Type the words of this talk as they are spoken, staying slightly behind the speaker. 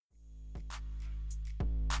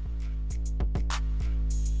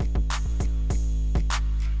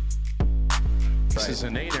This is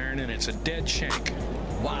an 8-iron, and it's a dead shank.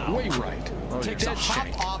 Wow. Way right. Oh, takes a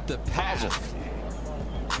hop off the path.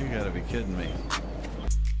 You got to be kidding me.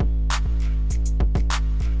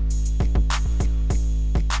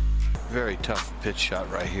 Very tough pitch shot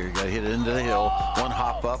right here. You got to hit it into the hill. One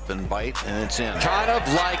hop up and bite, and it's in. Kind of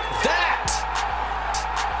like that.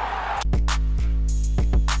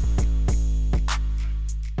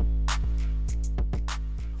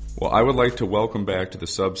 Well, I would like to welcome back to the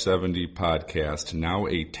Sub 70 podcast, now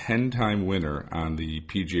a 10-time winner on the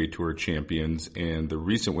PGA Tour Champions and the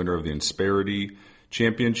recent winner of the Insperity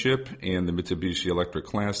Championship and the Mitsubishi Electric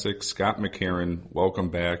Classic, Scott McCarron. Welcome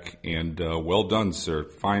back, and well done, sir.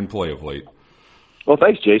 Fine play of late. Well,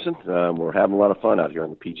 thanks, Jason. We're having a lot of fun out here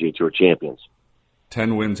on the PGA Tour Champions.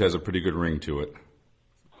 10 wins has a pretty good ring to it.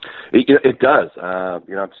 It does.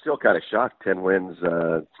 I'm still kind of shocked. 10 wins,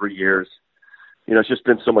 3 years. It's just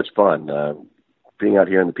been so much fun being out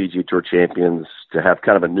here in the PGA Tour Champions. To have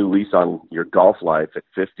kind of a new lease on your golf life at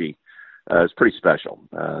 50 is pretty special.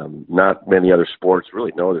 Not many other sports,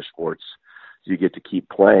 really no other sports, you get to keep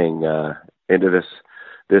playing into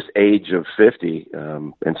this age of 50,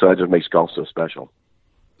 and so that just makes golf so special.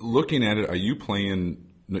 Looking at it, are you playing,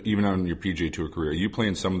 even on your PGA Tour career, are you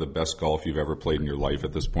playing some of the best golf you've ever played in your life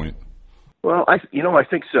at this point? Well, I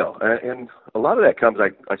think so. And a lot of that comes,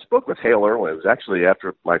 I spoke with Hale Irwin. It was actually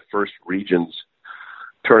after my first Regions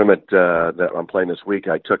tournament that I'm playing this week.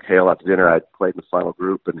 I took Hale out to dinner. I played in the final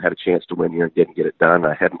group and had a chance to win here and didn't get it done.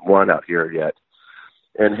 I hadn't won out here yet.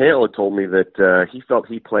 And Hale had told me that he felt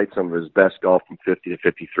he played some of his best golf from 50 to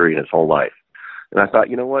 53 in his whole life. And I thought,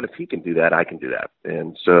 you know what, if he can do that, I can do that.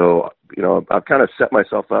 And so, I've kind of set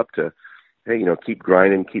myself up to, hey, keep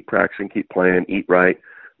grinding, keep practicing, keep playing, eat right,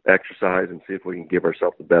 exercise, and see if we can give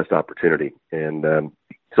ourselves the best opportunity. And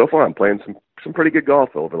so far, I'm playing some pretty good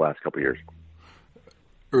golf over the last couple of years.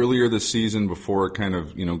 Earlier this season, before it kind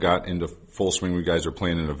of got into full swing, you guys are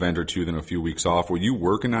playing an event or two, then a few weeks off. Were you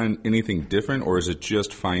working on anything different, or is it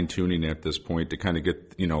just fine tuning at this point to kind of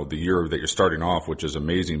get the year that you're starting off, which is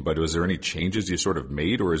amazing? But was there any changes you sort of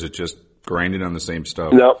made, or is it just grinding on the same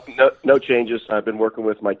stuff? No changes. I've been working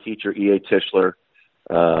with my teacher E.A. Tischler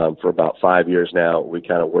for about 5 years now. We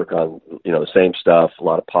kind of work on the same stuff, a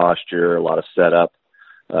lot of posture, a lot of setup,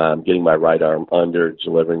 getting my right arm under,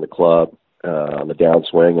 delivering the club on the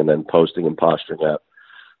downswing, and then posting and posturing up.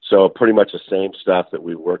 So pretty much the same stuff that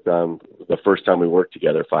we worked on the first time we worked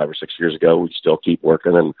together 5 or 6 years ago. We still keep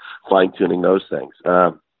working and fine-tuning those things.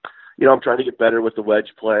 I'm trying to get better with the wedge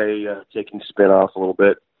play, taking spin off a little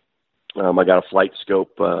bit. I got a flight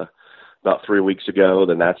scope about 3 weeks ago.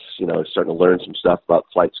 Then that's, starting to learn some stuff about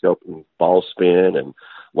flight scope and ball spin and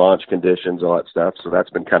launch conditions, all that stuff. So that's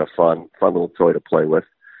been kind of fun little toy to play with.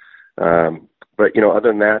 But, other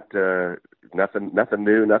than that, nothing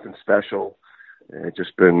new, nothing special.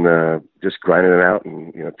 Just been just grinding it out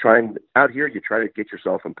and, trying out here, you try to get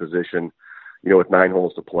yourself in position, with 9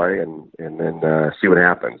 holes to play and then see what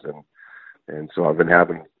happens. And so I've been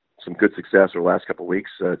having some good success over the last couple of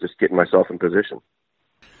weeks, just getting myself in position.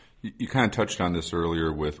 You kind of touched on this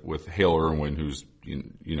earlier with Hale Irwin, who's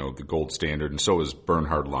the gold standard, and so is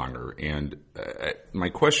Bernhard Langer. And my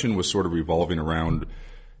question was sort of revolving around,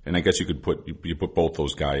 and I guess you put both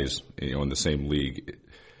those guys in the same league.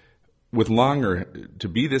 With Langer, to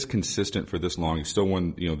be this consistent for this long, he still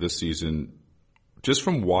won this season. Just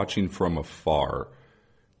from watching from afar,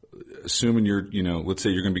 assuming you're let's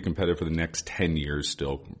say you're going to be competitive for the next 10 years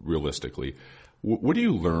still, realistically. What do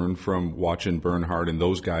you learn from watching Bernhard and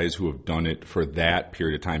those guys who have done it for that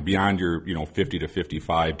period of time, beyond your 50 to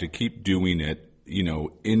 55, to keep doing it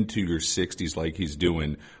into your 60s like he's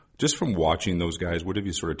doing? Just from watching those guys, what have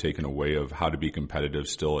you sort of taken away of how to be competitive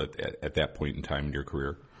still at that point in time in your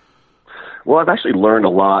career? Well, I've actually learned a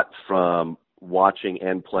lot from watching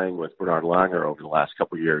and playing with Bernhard Langer over the last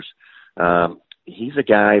couple of years. He's a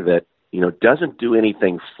guy that doesn't do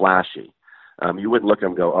anything flashy. You wouldn't look at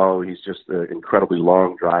him and go, oh, he's just an incredibly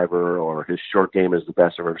long driver, or his short game is the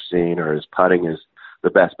best I've ever seen, or his putting is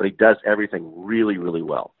the best. But he does everything really, really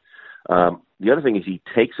well. The other thing is he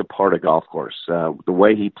takes apart a golf course. The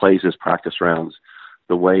way he plays his practice rounds,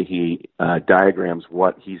 the way he diagrams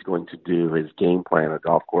what he's going to do, his game plan on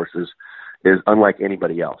golf courses, is unlike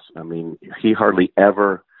anybody else. I mean, he hardly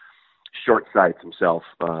ever short sights himself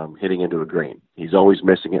hitting into a green. He's always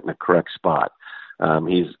missing it in the correct spot.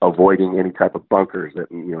 He's avoiding any type of bunkers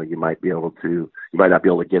that you might not be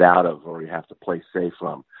able to get out of, or you have to play safe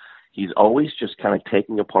from. He's always just kind of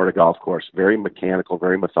taking apart a golf course, very mechanical,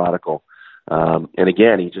 very methodical. And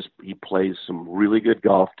again, he plays some really good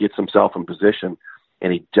golf, gets himself in position,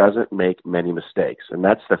 and he doesn't make many mistakes. And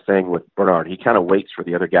that's the thing with Bernhard. He kind of waits for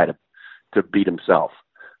the other guy to to beat himself.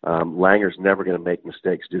 Langer's never going to make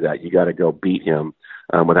mistakes do that. You got to go beat him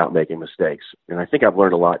without making mistakes. And I think I've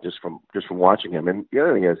learned a lot just from watching him. And the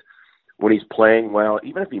other thing is, when he's playing well,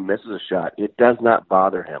 even if he misses a shot, it does not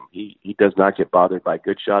bother him. He does not get bothered by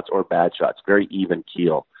good shots or bad shots. Very even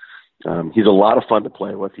keel. He's a lot of fun to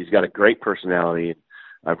play with. He's got a great personality.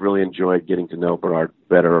 I've really enjoyed getting to know Bernhard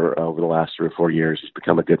better over the last 3 or 4 years. He's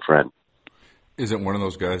become a good friend. Is it one of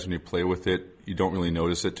those guys when you play with it, you don't really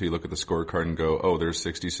notice it till you look at the scorecard and go, "Oh, there's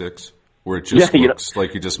 66," where it just looks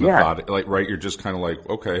like you just methodical, like right? You're just kind of like,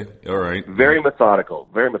 "Okay, all right." Very methodical,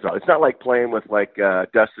 very methodical. It's not like playing with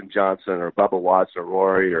Dustin Johnson or Bubba Watts or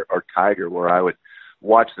Rory or Tiger, where I would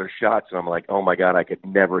watch their shots and I'm like, "Oh my God, I could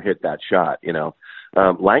never hit that shot."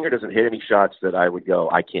 Langer doesn't hit any shots that I would go,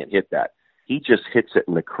 "I can't hit that." He just hits it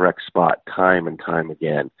in the correct spot time and time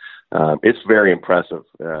again. It's very impressive.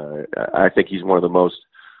 I think he's one of the most,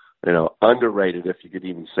 underrated, if you could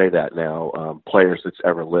even say that now, players that's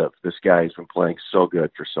ever lived. This guy's been playing so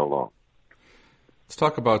good for so long. Let's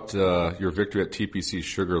talk about your victory at TPC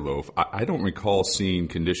Sugarloaf. I don't recall seeing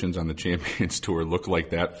conditions on the Champions Tour look like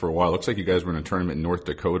that for a while. It looks like you guys were in a tournament in North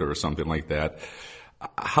Dakota or something like that.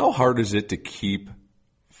 How hard is it to keep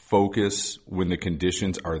focus when the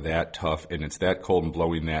conditions are that tough and it's that cold and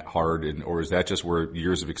blowing that hard, or is that just where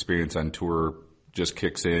years of experience on tour just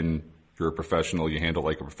kicks in? You're a professional, you handle it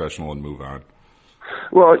like a professional and move on.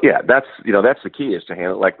 Well, yeah, that's the key, is to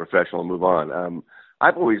handle it like a professional and move on.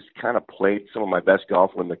 I've always kind of played some of my best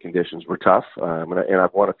golf when the conditions were tough, and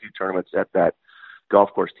I've won a few tournaments at that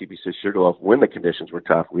golf course, TPC Sugarloaf, when the conditions were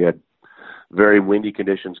tough. We had very windy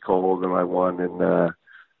conditions, cold, and I won in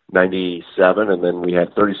 97, and then we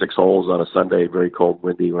had 36 holes on a Sunday, very cold,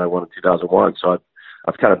 windy, when I won in 2001. So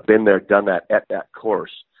I've kind of been there, done that at that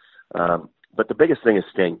course. But the biggest thing is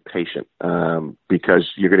staying patient,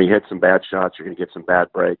 because you're going to hit some bad shots, you're going to get some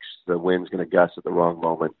bad breaks, the wind's going to gust at the wrong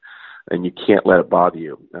moment, and you can't let it bother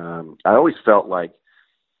you. I always felt like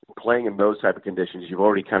playing in those type of conditions, you've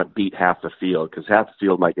already kind of beat half the field, because half the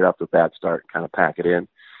field might get off to a bad start and kind of pack it in.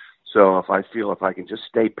 So if I can just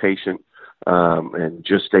stay patient, and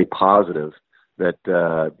just stay positive, that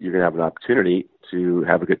you're going to have an opportunity to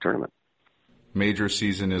have a good tournament. Major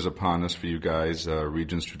season is upon us for you guys.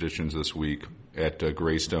 Regions Traditions this week at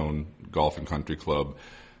Greystone Golf and Country Club.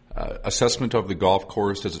 Assessment of the golf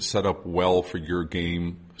course, does it set up well for your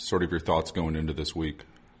game? Sort of your thoughts going into this week.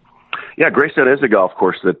 Yeah, Greystone is a golf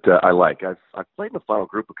course that I like. I've played in the final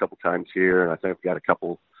group a couple times here, and I think I've got a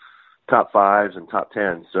couple top 5s and top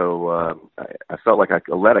 10. So I felt like I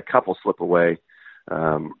let a couple slip away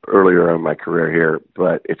earlier in my career here,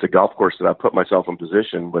 but it's a golf course that I put myself in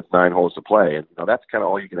position with 9 holes to play. And that's kind of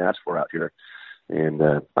all you can ask for out here. And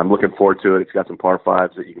I'm looking forward to it. It's got some par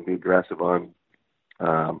 5s that you can be aggressive on.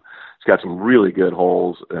 It's got some really good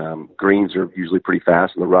holes. Greens are usually pretty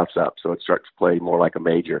fast and the rough's up, so it starts to play more like a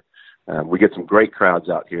major. We get some great crowds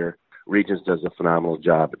out here. Regions does a phenomenal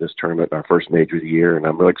job at this tournament, our first major of the year, and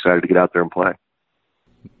I'm really excited to get out there and play.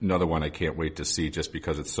 Another one I can't wait to see, just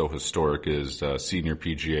because it's so historic, is Senior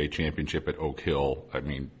PGA Championship at Oak Hill. I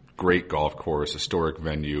mean, great golf course, historic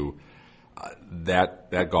venue.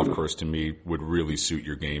 That golf course to me would really suit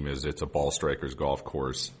your game, as it's a ball striker's golf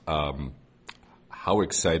course. How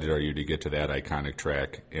excited are you to get to that iconic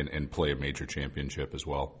track and play a major championship as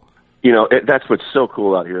well? That's what's so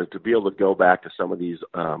cool out here, is to be able to go back to some of these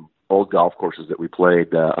old golf courses that we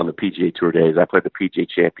played on the PGA Tour days. I played the PGA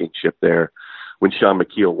Championship there when Sean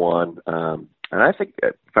McKeel won. And I think,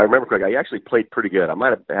 if I remember correctly, I actually played pretty good. I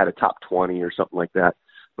might have had a top 20 or something like that.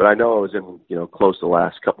 But I know I was in, close to the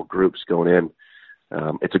last couple groups going in.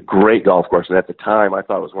 It's a great golf course. And at the time, I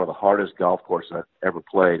thought it was one of the hardest golf courses I've ever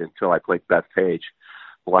played until I played Bethpage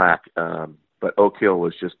Black. But Oak Hill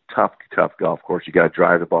was just tough golf course. You got to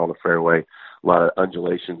drive the ball in the fairway. A lot of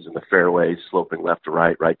undulations in the fairways, sloping left to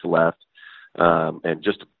right to left, and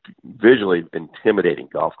just visually intimidating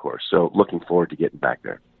golf course. So looking forward to getting back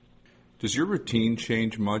there. Does your routine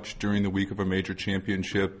change much during the week of a major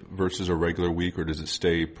championship versus a regular week, or does it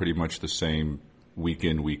stay pretty much the same week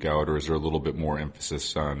in, week out, or is there a little bit more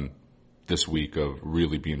emphasis on this week of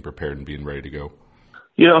really being prepared and being ready to go?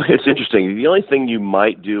 It's interesting. The only thing you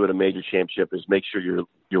might do at a major championship is make sure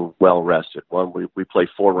you're well rested. One, we play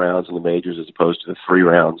 4 rounds in the majors as opposed to the 3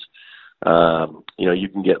 rounds. You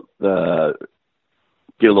can get a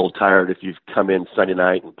little tired if you've come in Sunday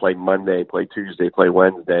night and play Monday, play Tuesday, play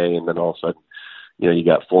Wednesday, and then all of a sudden, you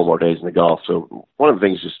got 4 more days in the golf. So one of the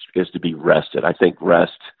things is to be rested. I think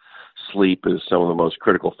rest, sleep is some of the most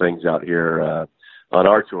critical things out here on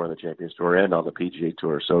our tour, on the Champions Tour, and on the PGA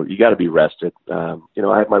Tour. So you got to be rested. I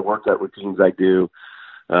have my workout routines I do.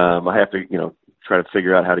 I have to, try to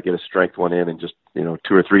figure out how to get a strength one in just 2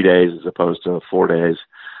 or 3 days as opposed to 4 days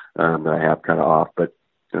that I have kind of off. But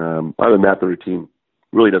other than that, the routine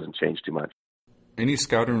really doesn't change too much. Any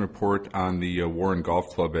scouting report on the Warren Golf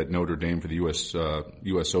Club at Notre Dame for the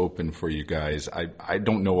U.S. Open for you guys? I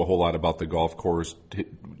don't know a whole lot about the golf course.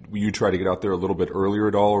 Will you try to get out there a little bit earlier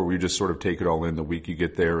at all, or will you just sort of take it all in the week you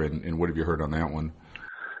get there, and what have you heard on that one?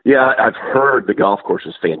 Yeah, I've heard the golf course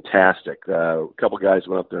is fantastic. A couple guys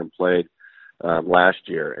went up there and played last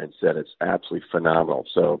year and said it's absolutely phenomenal.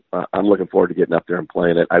 So I'm looking forward to getting up there and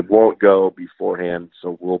playing it. I won't go beforehand,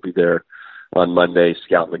 so we'll be there on Monday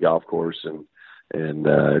scouting the golf course and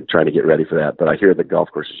trying to get ready for that. But I hear the golf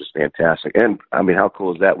course is just fantastic. And, I mean, how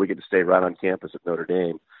cool is that? We get to stay right on campus at Notre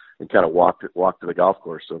Dame and kind of walk to the golf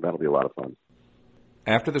course, so that'll be a lot of fun.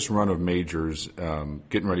 After this run of majors,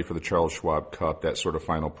 getting ready for the Charles Schwab Cup, that sort of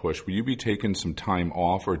final push, will you be taking some time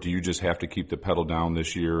off, or do you just have to keep the pedal down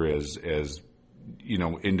this year as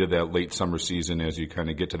into that late summer season as you kind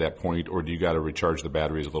of get to that point, or do you got to recharge the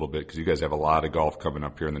batteries a little bit because you guys have a lot of golf coming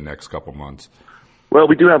up here in the next couple months? Well,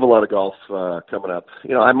 we do have a lot of golf coming up.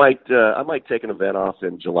 I might take an event off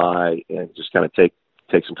in July and just kind of take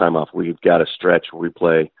some time off. We've got a stretch where we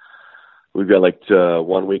play. We've got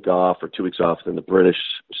 1 week off or 2 weeks off, then the British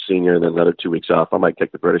Senior, and then another 2 weeks off. I might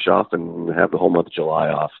take the British off and have the whole month of July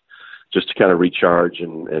off just to kind of recharge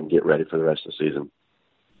and get ready for the rest of the season.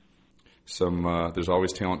 There's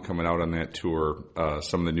always talent coming out on that tour.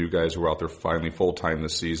 Some of the new guys who are out there finally full-time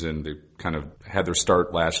this season, they kind of had their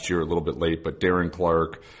start last year a little bit late, but Darren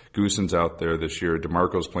Clarke, Goossen's out there this year,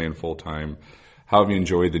 DeMarco's playing full-time. How have you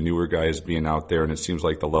enjoyed the newer guys being out there? And it seems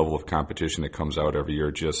like the level of competition that comes out every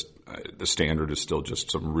year, just the standard is still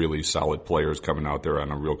just some really solid players coming out there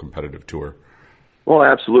on a real competitive tour. Well,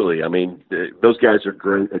 absolutely. I mean, those guys are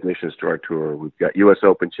great additions to our tour. We've got U.S.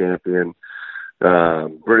 Open champion,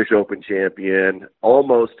 British Open champion,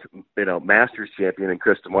 almost, Masters champion, and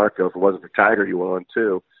Chris DeMarco. If it wasn't for Tiger, he won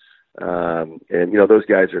too. Those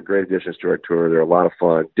guys are great additions to our tour. They're a lot of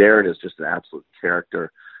fun. Darren is just an absolute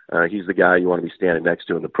character. He's the guy you want to be standing next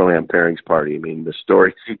to in the Pro-Am pairings party. I mean, the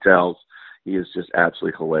stories he tells, he is just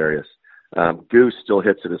absolutely hilarious. Goose still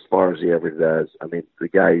hits it as far as he ever does. I mean, the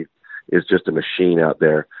guy is just a machine out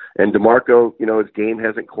there. And DeMarco, his game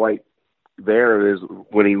hasn't quite there as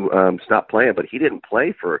when he stopped playing, but he didn't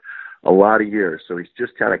play for a lot of years, so he's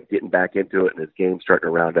just kind of getting back into it, and his game's starting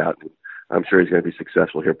to round out, and I'm sure he's going to be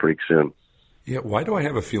successful here pretty soon. Yeah, why do I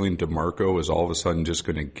have a feeling DeMarco is all of a sudden just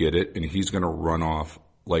going to get it, and he's going to run off,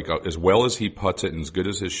 as well as he putts it and as good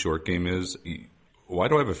as his short game is, why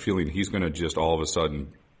do I have a feeling he's going to just all of a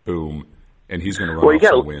sudden, boom, and he's going to run off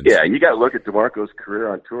some wins? Yeah, you got to look at DeMarco's career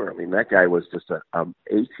on tour. I mean, that guy was just an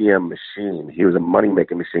ATM machine. He was a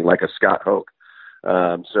money-making machine, like a Scott Hoke.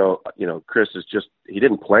 Chris is he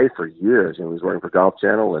didn't play for years. He was working for Golf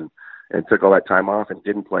Channel and took all that time off and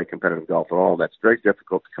didn't play competitive golf at all. That's very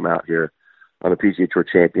difficult to come out here on the PGA Tour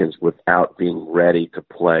Champions without being ready to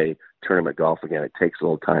play tournament golf again. It takes a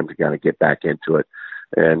little time to kind of get back into it.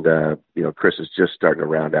 And, Chris is just starting to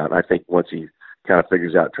round out. And I think once he kind of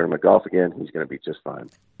figures out tournament golf again, he's going to be just fine.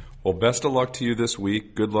 Well, best of luck to you this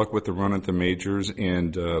week. Good luck with the run at the majors.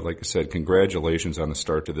 And like I said, congratulations on the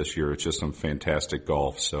start to this year. It's just some fantastic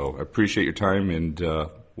golf. So I appreciate your time, and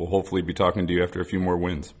we'll hopefully be talking to you after a few more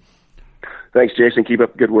wins. Thanks, Jason. Keep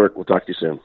up the good work. We'll talk to you soon.